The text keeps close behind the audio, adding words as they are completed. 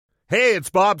Hey, it's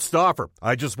Bob Stauffer.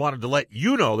 I just wanted to let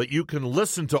you know that you can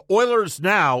listen to Oilers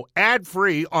Now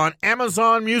ad-free on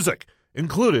Amazon Music,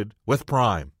 included with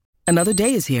Prime. Another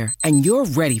day is here, and you're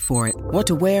ready for it. What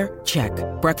to wear? Check.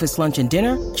 Breakfast, lunch, and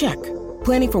dinner? Check.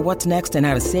 Planning for what's next and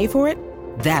how to save for it?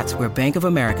 That's where Bank of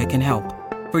America can help.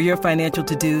 For your financial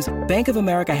to-dos, Bank of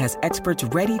America has experts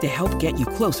ready to help get you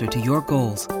closer to your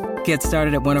goals. Get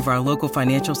started at one of our local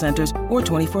financial centers or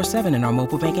 24/7 in our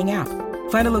mobile banking app.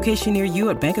 Find a location near you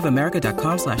at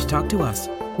bankofamerica.com/talktous.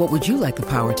 What would you like the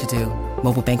power to do?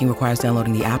 Mobile banking requires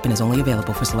downloading the app and is only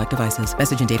available for select devices.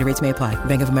 Message and data rates may apply.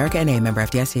 Bank of America N.A., member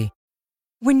FDIC.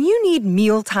 When you need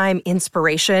mealtime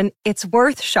inspiration, it's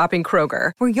worth shopping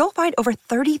Kroger, where you'll find over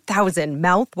 30,000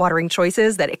 mouth-watering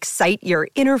choices that excite your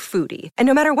inner foodie. And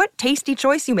no matter what tasty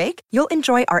choice you make, you'll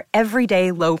enjoy our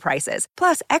everyday low prices,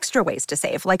 plus extra ways to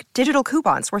save, like digital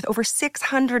coupons worth over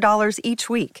 $600 each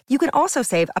week. You can also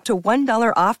save up to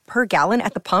 $1 off per gallon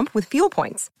at the pump with fuel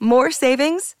points. More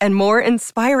savings and more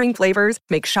inspiring flavors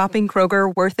make shopping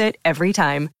Kroger worth it every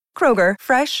time. Kroger,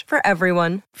 fresh for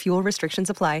everyone. Fuel restrictions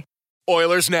apply.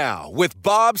 Oilers Now with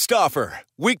Bob Stauffer.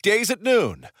 Weekdays at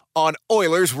noon on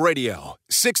Oilers Radio,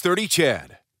 630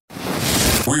 CHED.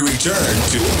 We return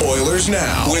to Oilers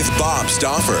Now with Bob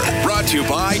Stauffer. Brought to you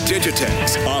by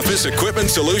Digitex. Office Equipment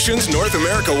Solutions North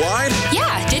America wide?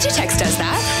 Yeah, Digitex does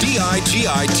that.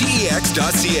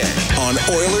 digitex.ca on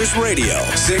Oilers Radio,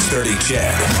 630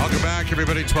 CHED. Welcome back,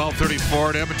 everybody. 12:34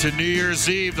 at Edmonton, New Year's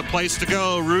Eve. The place to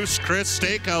go, Ruth's Chris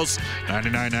Steakhouse,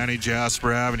 9990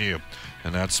 Jasper Avenue.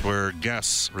 And that's where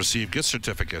guests receive gift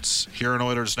certificates here in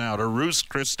Oilers Now to Ruth's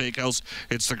Chris Steakhouse.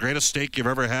 It's the greatest steak you've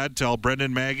ever had. Tell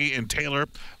Brendan, Maggie, and Taylor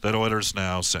that Oilers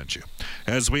Now sent you.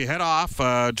 As we head off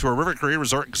to our River Cree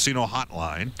Resort and Casino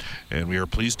hotline, and we are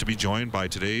pleased to be joined by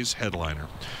today's headliner.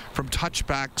 From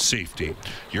Touchback Safety.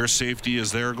 Your safety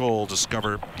is their goal.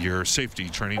 Discover your safety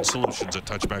training solutions at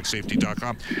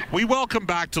touchbacksafety.com. We welcome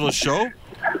back to the show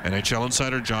NHL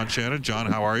insider John Shannon. John,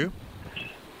 how are you?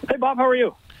 Hey, Bob, how are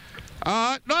you?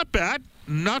 Not bad.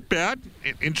 Not bad.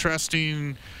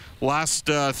 Interesting last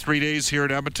 3 days here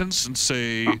at Edmonton since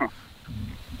a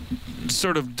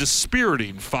sort of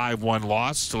dispiriting 5-1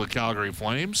 loss to the Calgary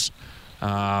Flames,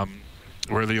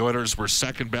 where the Oilers were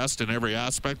second best in every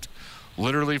aspect,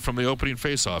 literally from the opening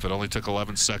faceoff. It only took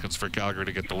 11 seconds for Calgary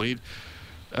to get the lead.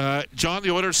 John, the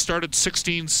Oilers started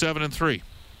 16-7-3.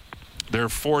 They're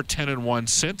 4-10-1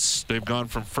 since. They've gone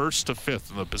from first to fifth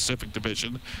in the Pacific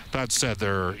Division. That said,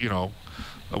 they're,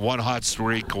 one hot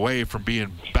streak away from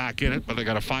being back in it, but they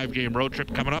got a 5-game road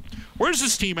trip coming up. Where's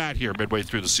this team at here midway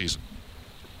through the season?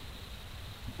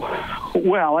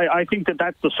 Well, I think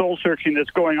that's the soul searching that's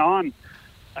going on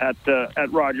at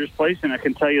Rogers Place, and I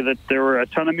can tell you that there were a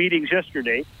ton of meetings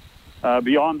yesterday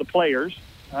beyond the players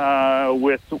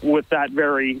with that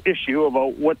very issue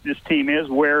about what this team is,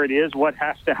 where it is, what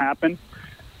has to happen,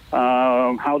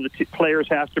 how the players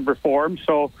have to perform.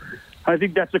 So I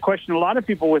think that's a question a lot of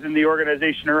people within the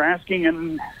organization are asking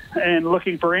and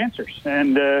looking for answers.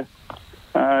 And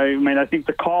I think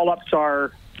the call-ups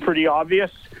are pretty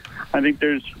obvious. I think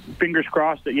there's fingers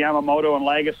crossed that Yamamoto and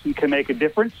Lagesson can make a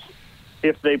difference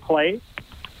if they play.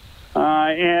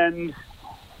 And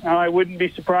I wouldn't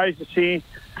be surprised to see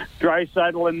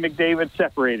Draisaitl and McDavid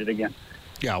separated again.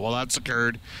 Yeah, well, that's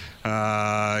occurred.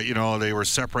 They were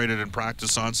separated in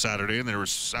practice on Saturday, and they were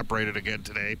separated again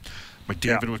today.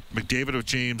 McDavid with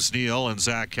James Neal and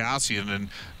Zach Kassian, and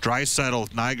Draisaitl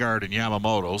with Nygaard and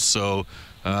Yamamoto. So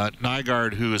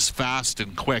Nygaard, who is fast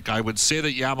and quick, I would say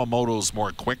that Yamamoto is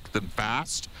more quick than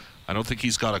fast. I don't think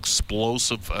he's got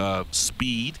explosive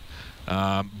speed,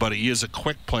 but he is a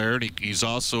quick player, and he's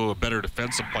also a better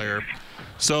defensive player.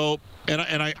 So, and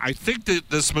I think that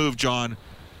this move, John,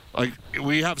 like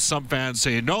we have some fans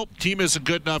saying, nope, team isn't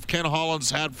good enough. Ken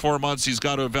Holland's had 4 months. He's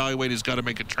got to evaluate. He's got to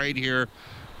make a trade here.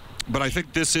 But I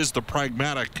think this is the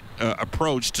pragmatic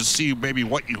approach to see maybe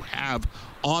what you have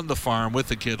on the farm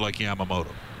with a kid like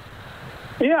Yamamoto.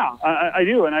 Yeah, I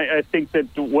do. And I think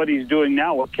that what he's doing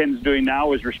now, what Ken's doing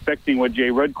now, is respecting what Jay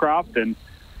Rudcroft and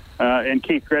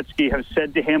Keith Gretzky have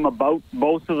said to him about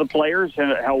both of the players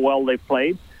and how well they've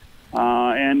played.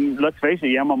 And let's face it,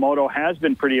 Yamamoto has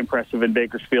been pretty impressive in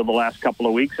Bakersfield the last couple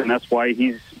of weeks, and that's why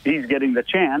he's getting the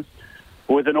chance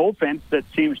with an offense that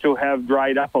seems to have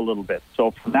dried up a little bit.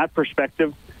 So from that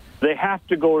perspective, they have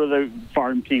to go to the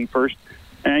farm team first.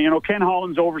 And, Ken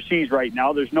Holland's overseas right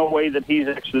now. There's no way that he's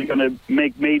actually going to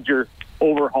make major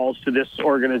overhauls to this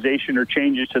organization or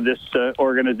changes to this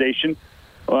organization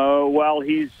while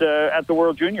he's at the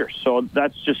World Juniors. So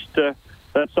that's just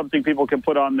that's something people can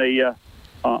put on the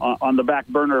back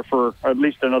burner for at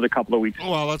least another couple of weeks.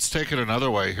 Well, let's take it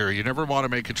another way here. You never want to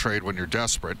make a trade when you're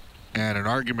desperate. and an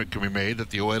argument can be made that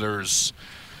the Oilers,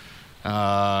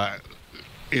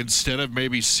 instead of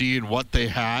maybe seeing what they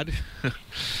had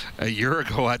a year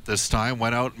ago at this time,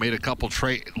 went out and made a couple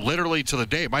trades, literally to the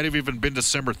day. It might have even been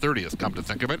December 30th, come to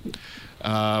think of it.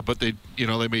 But they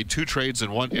made 2 trades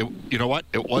in one. You know what?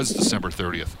 It was December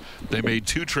 30th. They made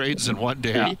 2 trades in one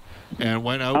day and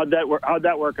went out. How'd that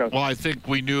work out? Well, I think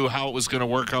we knew how it was going to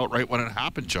work out right when it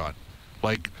happened, John.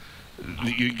 Like,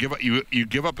 you give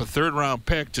up a 3rd-round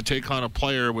pick to take on a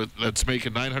player that's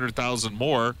making $900,000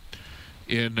 more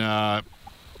in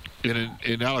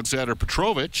Alexander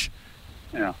Petrovich,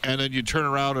 and then you turn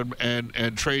around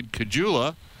and trade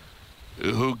Caggiula,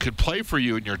 who could play for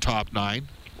you in your top 9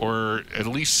 or at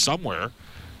least somewhere,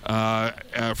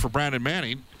 for Brandon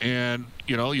Manning, and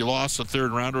you lost a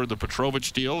 3rd-rounder in the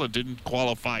Petrovich deal and didn't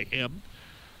qualify him.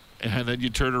 And then you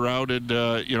turn around and,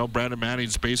 Brandon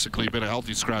Manning's basically been a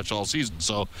healthy scratch all season.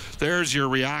 So there's your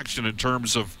reaction in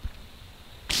terms of,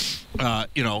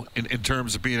 in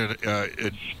terms of being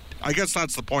I guess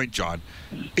that's the point, John,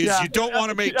 is you don't want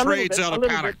to make trades out of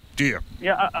panic, do you?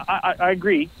 Yeah, I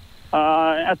agree.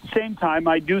 At the same time,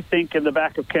 I do think in the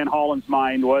back of Ken Holland's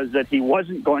mind was that he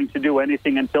wasn't going to do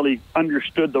anything until he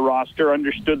understood the roster,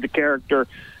 understood the character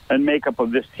and makeup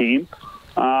of this team.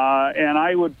 And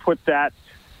I would put that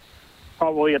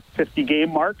probably at the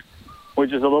 50-game mark,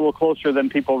 which is a little closer than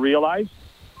people realize,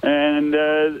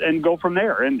 and go from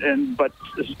there. But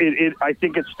I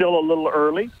think it's still a little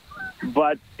early.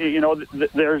 But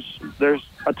there's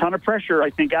a ton of pressure, I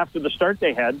think, after the start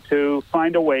they had to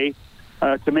find a way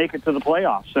to make it to the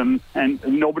playoffs, and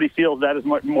nobody feels that as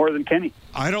much more than Kenny.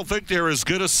 I don't think they're as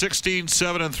good as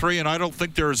 16-7-3, and I don't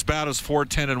think they're as bad as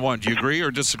 4-10-1. Do you agree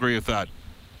or disagree with that?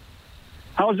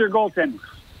 How's their goaltending?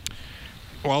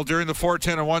 Well, during the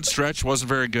 4-10-1 stretch, wasn't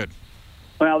very good.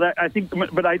 Well, I think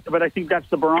that's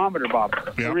the barometer, Bob.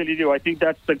 Yeah. I really do. I think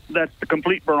that's the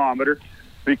complete barometer,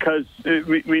 because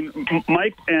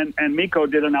Mike and Mikko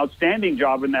did an outstanding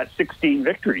job in that 16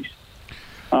 victories,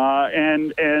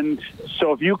 and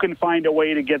so if you can find a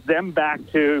way to get them back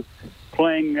to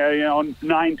playing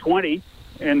 .920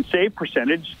 in save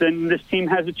percentage, then this team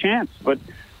has a chance. But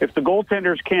if the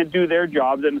goaltenders can't do their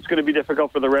job, then it's going to be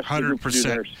difficult for the rest of the group to do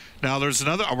theirs. Now, there's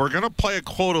another. We're going to play a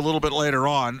quote a little bit later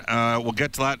on. We'll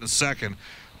get to that in a second.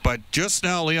 But just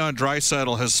now, Leon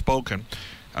Draisaitl has spoken,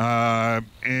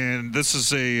 and this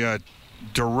is a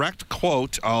direct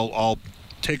quote. I'll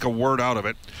take a word out of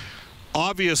it.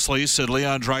 Obviously, said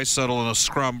Leon Draisaitl in a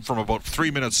scrum from about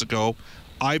 3 minutes ago,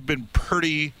 I've been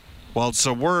pretty. Well, it's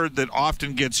a word that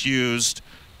often gets used.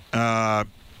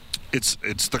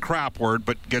 It's the crap word,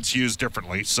 but gets used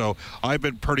differently. So I've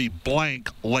been pretty blank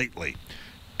lately.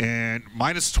 And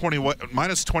minus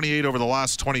 28 over the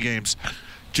last 20 games.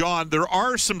 John, there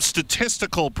are some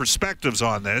statistical perspectives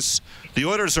on this. The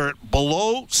Oilers are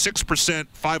below 6%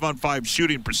 5-on-5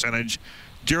 shooting percentage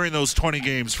during those 20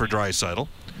 games for Draisaitl.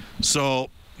 So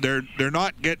they're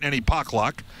not getting any puck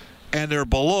luck. And they're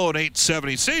below an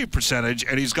 .870 save percentage,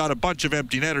 and he's got a bunch of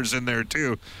empty netters in there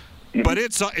too. But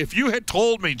if you had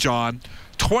told me, John,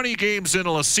 20 games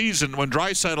into a season when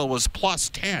Draisaitl was plus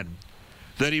 10,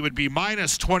 that he would be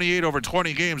minus 28 over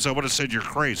 20 games, I would have said you're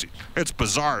crazy. It's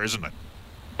bizarre, isn't it?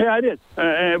 Yeah, it is.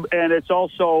 And it's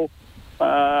also,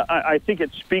 I think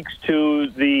it speaks to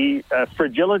the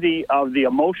fragility of the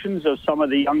emotions of some of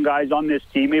the young guys on this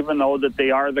team, even though that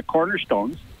they are the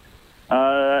cornerstones.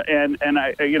 And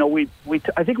I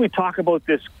think we talk about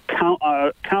this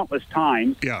countless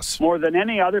times. Yes. More than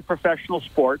any other professional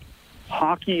sport,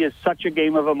 hockey is such a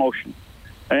game of emotion,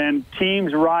 and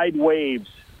teams ride waves.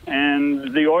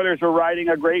 And the Oilers were riding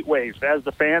a great wave, as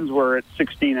the fans were at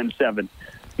 16-7.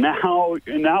 Now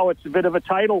it's a bit of a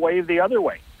tidal wave the other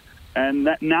way,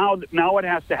 and now what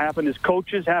has to happen is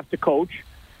coaches have to coach.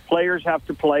 Players have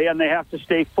to play, and they have to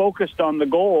stay focused on the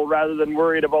goal rather than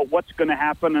worried about what's going to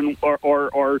happen, and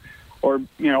or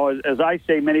as I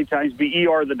say many times, be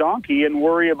ER the donkey and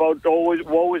worry about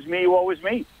woe is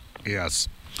me. Yes.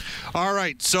 All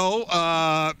right. So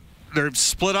they've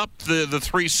split up the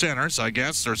three centers. I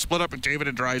guess they're split up McDavid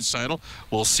and Draisaitl.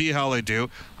 We'll see how they do.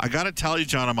 I got to tell you,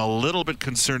 John, I'm a little bit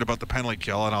concerned about the penalty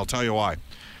kill, and I'll tell you why.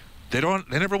 They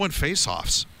never win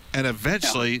faceoffs. And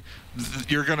eventually,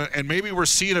 you're going to, and maybe we're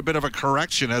seeing a bit of a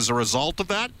correction as a result of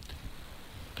that.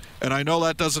 And I know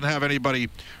that doesn't have anybody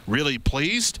really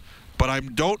pleased, but I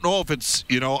don't know if it's,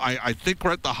 I think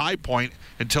we're at the high point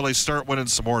until they start winning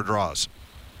some more draws.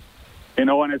 And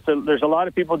there's a lot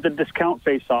of people that discount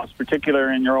faceoffs,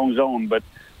 particularly in your own zone, but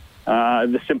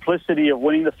the simplicity of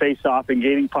winning the faceoff and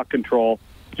gaining puck control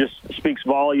just speaks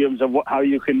volumes of how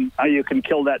you can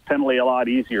kill that penalty a lot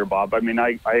easier, Bob. I mean,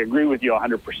 I agree with you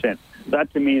 100%.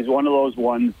 that to me is one of those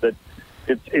ones that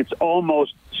it's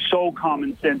almost so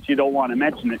common sense you don't want to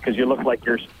mention it because you look like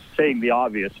you're saying the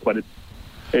obvious, but it's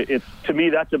to me,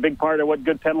 that's a big part of what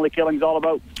good penalty killing is all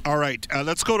about. All right,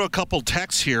 let's go to a couple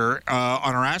texts here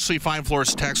on our Ashley Fine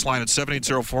Floors text line at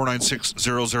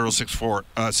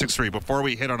 780-496-0063 before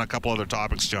we hit on a couple other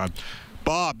topics, John.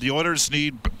 Bob, the Oilers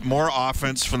need more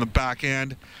offense from the back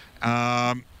end.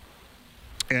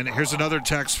 And here's another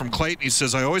text from Clayton. He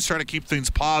says, I always try to keep things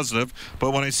positive,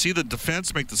 but when I see the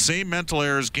defense make the same mental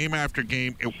errors game after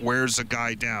game, it wears a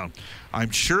guy down. I'm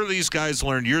sure these guys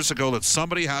learned years ago that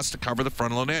somebody has to cover the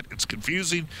front of the net. It's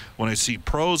confusing when I see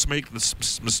pros make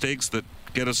the mistakes that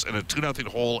get us in a 2-0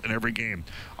 hole in every game.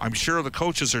 I'm sure the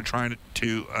coaches are trying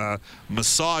to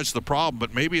massage the problem,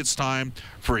 but maybe it's time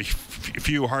for a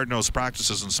few hard-nosed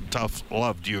practices and some tough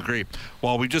love. Do you agree?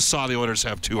 Well, we just saw the Oilers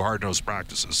have 2 hard-nosed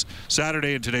practices.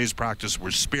 Saturday and today's practice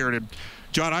were spirited.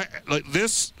 John,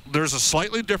 there's a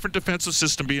slightly different defensive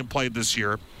system being played this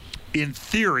year. In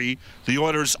theory, the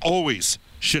Oilers always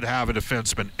should have a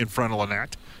defenseman in front of the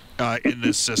net in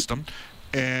this system.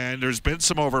 And there's been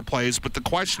some overplays, but the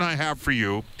question I have for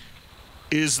you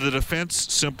is the defense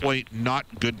simply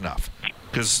not good enough?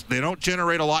 Because they don't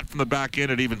generate a lot from the back end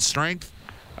at even strength.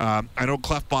 I know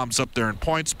Klefbom's up there in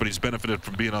points, but he's benefited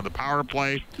from being on the power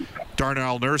play.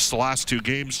 Darnell Nurse, the last 2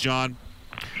 games, John,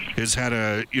 has had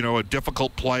a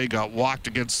difficult play. Got walked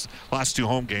against last 2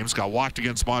 home games. Got walked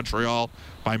against Montreal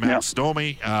by Max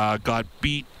Domi. Got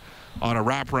beat on a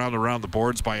wraparound around the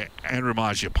boards by Andrew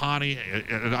Mangiapane.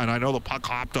 And I know the puck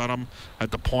hopped on him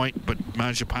at the point, but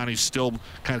Mangiapane still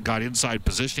kind of got inside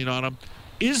positioning on him.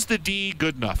 Is the D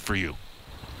good enough for you?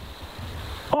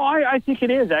 Oh, I think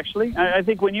it is, actually. I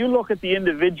think when you look at the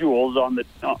individuals on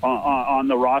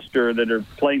the roster that are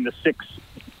playing the 6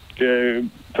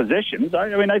 positions,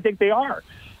 I think they are.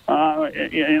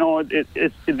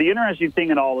 It's the interesting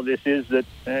thing in all of this is that,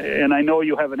 and I know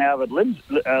you have an avid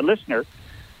listener,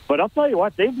 but I'll tell you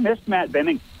what, they've missed Matt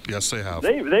Benning. Yes, they have.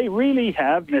 They really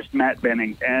have missed Matt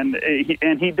Benning, and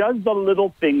he does the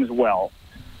little things well.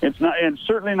 It's not, and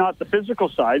certainly not the physical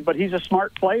side, but he's a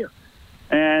smart player.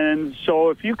 And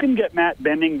so if you can get Matt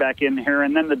Benning back in here,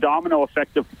 and then the domino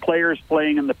effect of players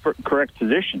playing in the correct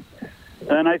position,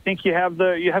 then I think you have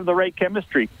the right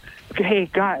chemistry. Hey,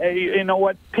 God, you know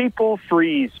what? People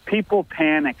freeze. People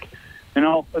panic.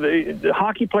 The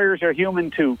hockey players are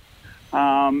human too.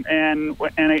 And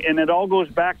it all goes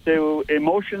back to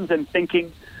emotions and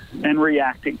thinking and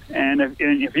reacting. And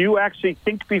if you actually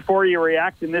think before you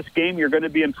react in this game, you're going to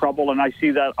be in trouble. And I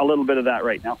see that a little bit of that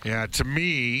right now. Yeah, to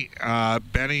me,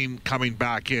 Benning coming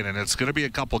back in, and it's going to be a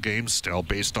couple games still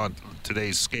based on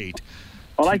today's skate.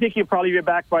 Well, I think he'll probably be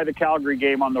back by the Calgary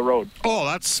game on the road. Oh,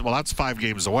 that's 5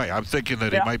 games away. I'm thinking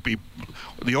that he might be.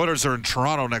 The Oilers are in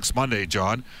Toronto next Monday,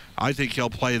 John. I think he'll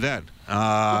play then.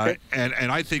 Okay.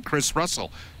 And I think Chris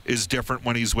Russell is different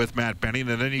when he's with Matt Benning,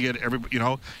 and then you get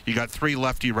you got 3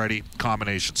 lefty-ready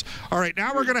combinations. All right,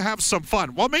 now we're going to have some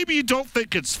fun. Well, maybe you don't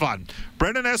think it's fun.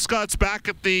 Brendan Escott's back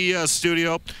at the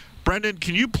studio. Brendan,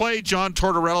 can you play John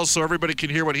Tortorella so everybody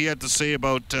can hear what he had to say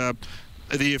about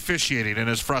the officiating and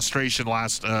his frustration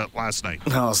last night?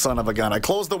 Oh, son of a gun. I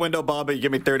closed the window, Bob, but you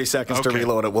give me 30 seconds to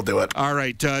reload it. We'll do it. All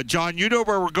right. John, you know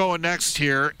where we're going next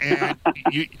here, and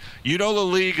you know the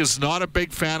league is not a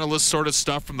big fan of this sort of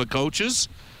stuff from the coaches.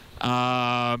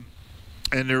 And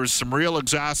there was some real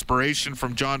exasperation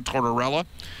from John Tortorella.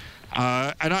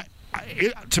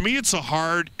 To me, it's a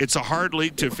hard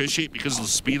league to officiate because of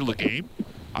the speed of the game.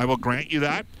 I will grant you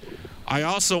that. I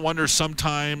also wonder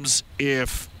sometimes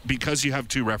if, because you have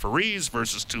 2 referees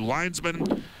versus 2 linesmen,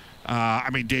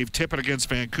 Dave Tippett against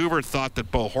Vancouver thought that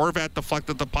Bo Horvat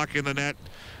deflected the puck in the net.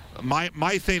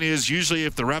 My thing is, usually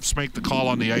if the refs make the call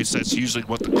on the ice, that's usually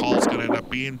what the call is going to end up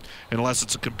being, unless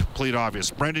it's a complete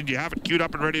obvious. Brendan, do you have it queued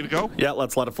up and ready to go? Yeah,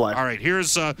 let's let it fly. All right,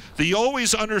 here's the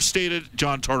always understated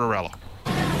John Tortorella.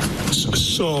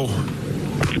 So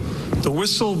the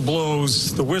whistle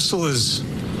blows. The whistle is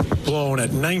blown at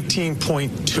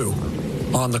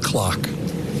 19.2 on the clock.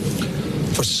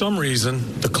 For some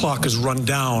reason, the clock is run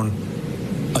down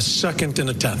a second and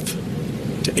a tenth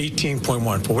to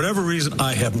 18.1. For whatever reason,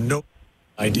 I have no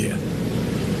idea.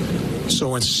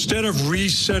 So instead of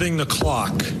resetting the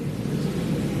clock,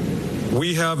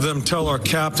 we have them tell our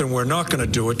captain we're not going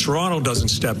to do it. Toronto doesn't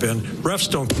step in. Refs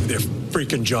don't do their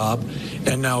freaking job.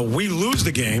 And now we lose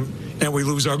the game, and we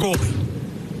lose our goalie.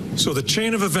 So the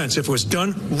chain of events, if it was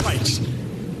done right,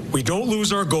 we don't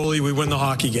lose our goalie, we win the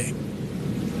hockey game.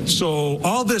 So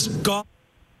all this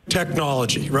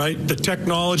technology, right? The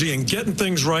technology and getting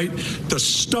things right, the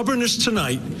stubbornness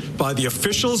tonight by the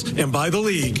officials and by the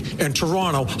league and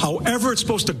Toronto, however it's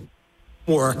supposed to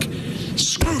work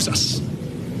screws us.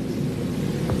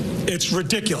 It's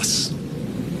ridiculous.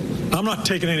 I'm not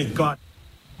taking any gut.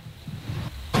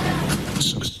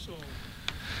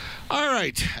 All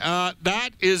right.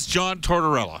 That is John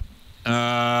Tortorella.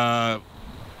 How's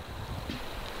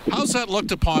that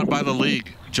looked upon by the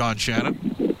league, John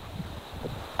Shannon?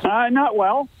 Not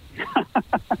well.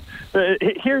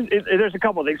 There's a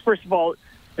couple of things. First of all,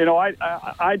 you know,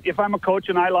 I if I'm a coach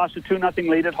and I lost a 2-0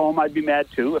 lead at home, I'd be mad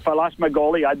too. If I lost my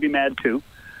goalie, I'd be mad too.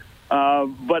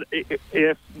 But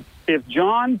if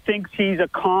John thinks he's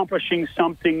accomplishing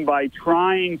something by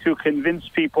trying to convince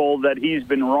people that he's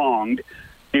been wronged,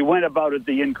 he went about it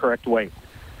the incorrect way.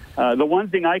 The one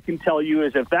thing I can tell you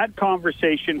is if that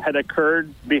conversation had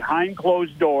occurred behind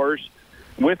closed doors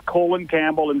with Colin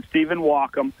Campbell and Stephen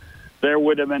Walkom, there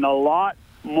would have been a lot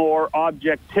more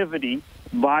objectivity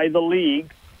by the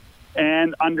league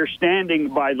and understanding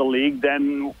by the league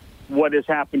than what has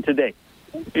happened today.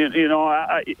 You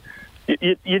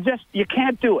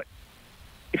can't do it.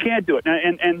 You can't do it.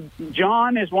 And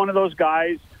John is one of those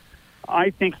guys.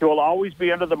 I think he will always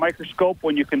be under the microscope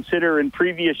when you consider in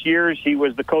previous years he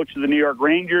was the coach of the New York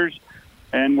Rangers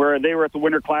and where they were at the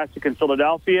Winter Classic in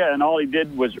Philadelphia, and all he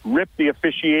did was rip the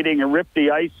officiating and rip the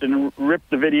ice and rip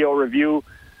the video review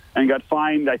and got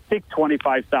fined, I think,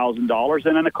 $25,000.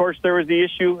 And then, of course, there was the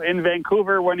issue in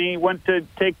Vancouver when he went to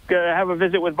have a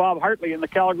visit with Bob Hartley in the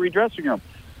Calgary dressing room.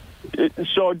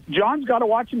 So John's got to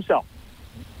watch himself.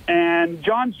 And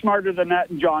John's smarter than that,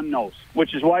 and John knows,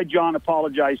 which is why John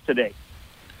apologized today.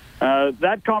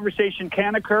 That conversation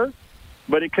can occur,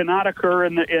 but it cannot occur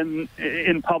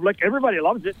in public. Everybody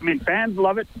loves it. I mean, fans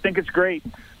love it, think it's great.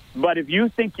 But if you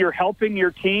think you're helping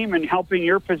your team and helping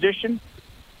your position,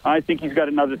 I think he's got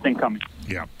another thing coming.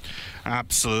 Yeah,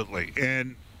 absolutely.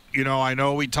 And, you know, I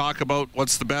know we talk about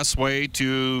what's the best way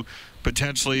to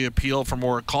potentially appeal for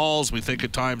more calls. We think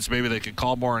at times maybe they could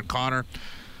call more on Connor.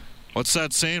 What's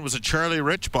that saying? Was it Charlie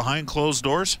Rich behind closed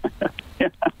doors? Yeah,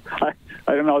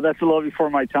 I don't know. That's a little before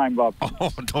my time, Bob.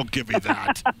 Oh, don't give me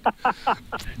that.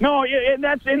 No, and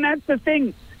that's the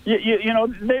thing. You know,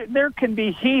 there can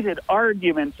be heated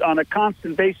arguments on a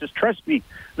constant basis. Trust me,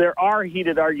 there are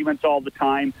heated arguments all the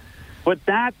time. But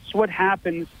that's what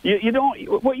happens. You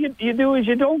don't. What you do is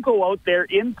you don't go out there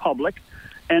in public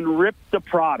and rip the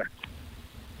product.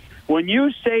 When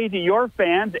you say to your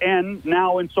fans, and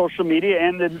now in social media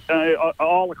and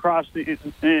all across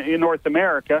in North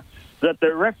America, that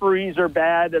the referees are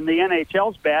bad and the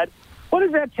NHL's bad, what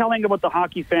is that telling about the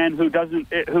hockey fan who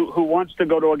wants to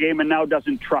go to a game and now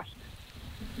doesn't trust?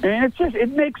 And it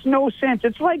makes no sense.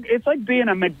 It's like being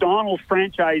a McDonald's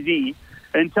franchisee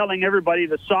and telling everybody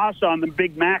the sauce on the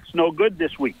Big Mac's no good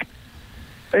this week.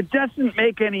 It doesn't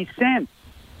make any sense.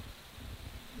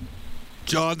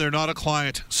 John, they're not a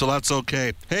client, so that's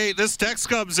okay. Hey, this text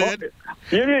comes in.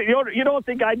 You don't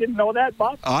think I didn't know that,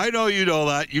 Bob? I know you know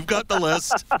that. You've got the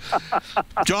list.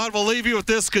 John, we'll leave you with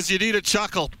this because you need a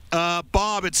chuckle.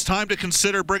 Bob, it's time to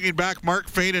consider bringing back Mark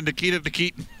Fane and Nikita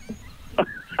Nikitin.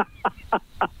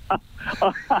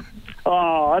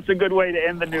 Oh, that's a good way to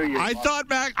end the new year. I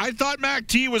thought Mac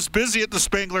T was busy at the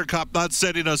Spengler Cup, not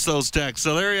sending us those texts.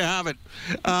 So there you have it.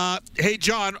 Hey,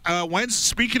 John,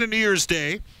 speaking of New Year's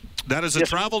Day, that is a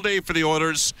travel day for the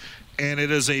Oilers, and it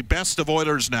is a best of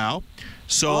Oilers now.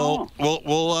 So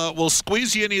we'll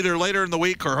squeeze you in either later in the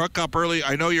week or hook up early.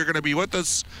 I know you're going to be with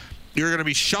us. You're going to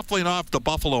be shuffling off to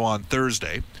Buffalo on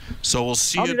Thursday. So we'll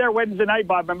see you. I'll be there Wednesday night,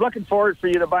 Bob. I'm looking forward for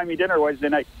you to buy me dinner Wednesday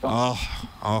night. So.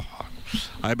 Oh.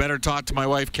 I better talk to my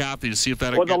wife Kathy to see if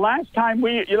that. Well, the last time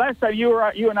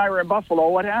you and I were in Buffalo,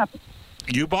 what happened?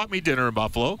 You bought me dinner in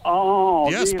Buffalo. Oh,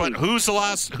 yes, really? but who's the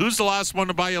last one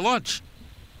to buy you lunch?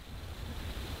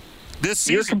 This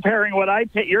season. You're comparing what I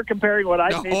paid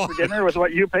for dinner with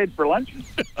what you paid for lunch.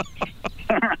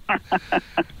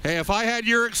 Hey, if I had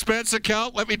your expense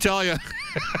account, let me tell you.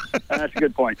 That's a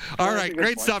good point. All right,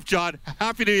 great stuff, John.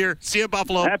 Happy New Year. See you in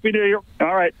Buffalo. Happy New Year.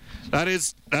 All right. That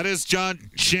is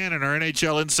John Shannon, our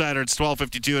NHL insider. It's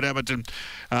 12:52 at Edmonton.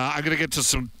 I'm going to get to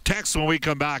some texts when we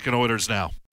come back in Oilers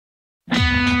Now.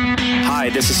 Hi,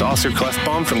 this is Oscar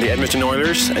Klefbom from the Edmonton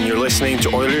Oilers, and you're listening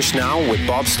to Oilers Now with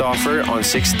Bob Stauffer on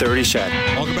 630 CHED.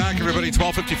 Welcome back, everybody.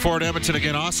 12:54 at Edmonton.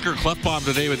 Again, Oscar Klefbom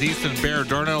today with Ethan Bear,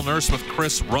 Darnell Nurse with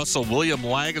Chris Russell, William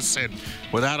Lagesson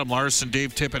with Adam Larson.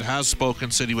 Dave Tippett has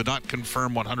spoken, said he would not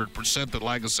confirm 100% that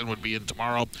Lagesson would be in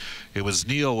tomorrow. It was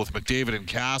Neil with McDavid and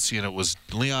Cassie, and it was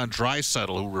Leon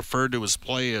Draisaitl who referred to his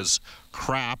play as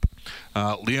crap.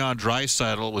 Leon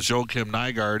Draisaitl with Joakim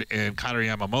Nygard and Kailer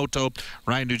Yamamoto.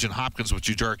 Ryan Nugent-Hopkins with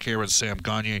Jujhar Khaira and Sam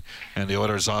Gagner. And the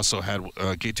Oilers also had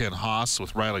Gaetan Haas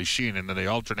with Riley Sheehan. And then they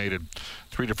alternated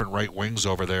three different right wings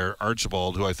over there.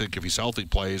 Archibald, who I think if he's healthy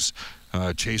plays,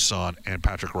 Chason, and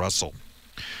Patrick Russell.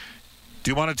 Do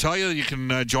you want to tell you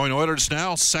can join Oilers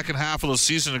Now? Second half of the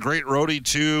season, a great roadie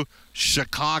to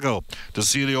Chicago to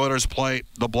see the Oilers play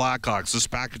the Blackhawks. This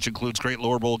package includes great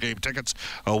lower bowl game tickets,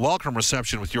 a welcome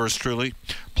reception with yours truly,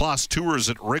 plus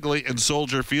tours at Wrigley and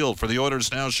Soldier Field. For the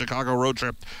Oilers Now Chicago road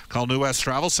trip, call New West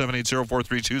Travel,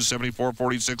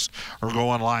 780-432-7446, or go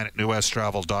online at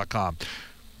newwesttravel.com.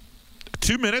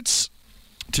 2 minutes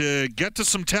to get to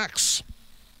some texts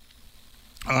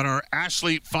on our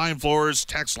Ashley Fine Floors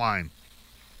text line.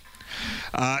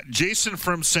 Jason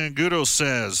from Sangudo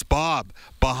says, Bob,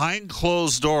 behind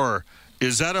closed door,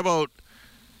 is that about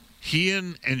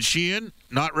Hean and Sheehan,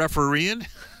 not refereeing?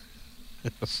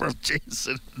 From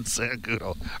Jason and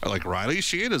Sangudo. Like Riley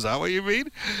Sheehan, is that what you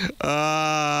mean?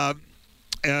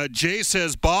 Jay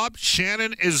says, Bob,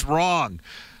 Shannon is wrong.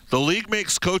 The league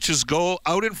makes coaches go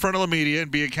out in front of the media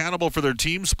and be accountable for their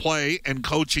team's play and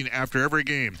coaching after every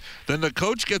game. Then the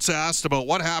coach gets asked about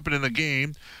what happened in the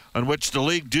game on which the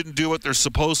league didn't do what they're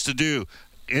supposed to do.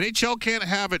 NHL can't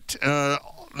have it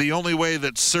the only way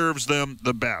that serves them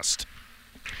the best.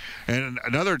 And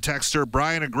another texter,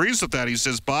 Brian, agrees with that. He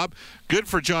says, Bob, good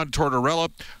for John Tortorella.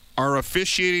 Our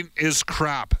officiating is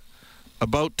crap.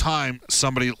 About time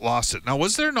somebody lost it. Now,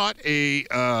 was there not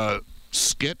a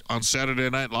skit on Saturday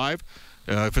Night Live?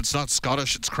 If it's not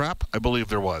Scottish, it's crap. I believe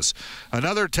there was.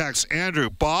 Another text, Andrew,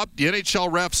 Bob, the NHL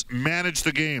refs manage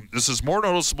the game. This is more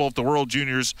noticeable if the World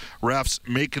Juniors refs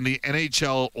making the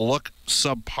NHL look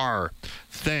subpar.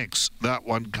 Thanks. That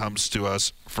one comes to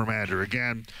us from Andrew.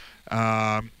 Again, this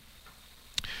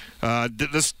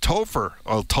Topher,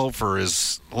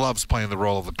 Topher loves playing the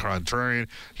role of the contrarian.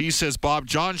 He says, Bob,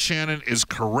 John Shannon is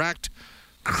correct.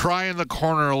 Cry in the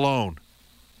corner alone.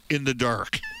 In the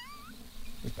dark.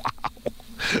 Wow.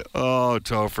 Oh,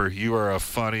 Topher, you are a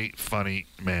funny, funny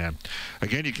man.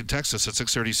 Again, you can text us at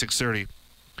 630-630.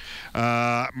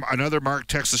 Another Mark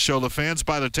texts the show. The fans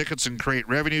buy the tickets and create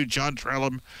revenue. John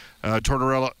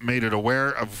Tortorella made it aware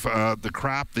of the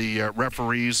crap the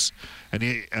referees and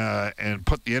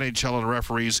put the NHL and the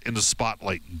referees in the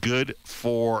spotlight. Good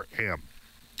for him.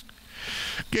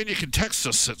 Again, you can text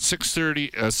us at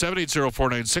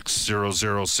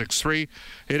 780-496-0063.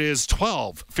 It is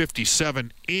 12:57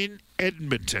 in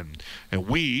Edmonton, and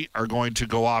we are going to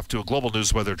go off to a global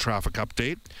news weather traffic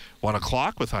update. 1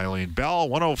 o'clock with Eileen Bell.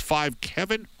 1:05,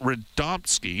 Kevin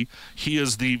Radomski. He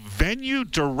is the venue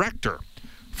director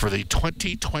for the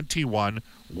 2021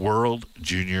 World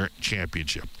Junior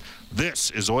Championship.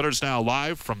 This is Oilers Now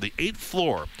live from the 8th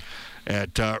floor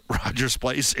at Rogers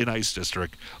Place in Ice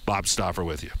District. Bob Stauffer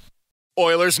with you.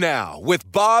 Oilers Now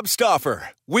with Bob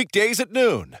Stauffer. Weekdays at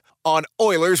noon on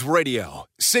Oilers Radio,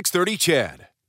 630 CHED.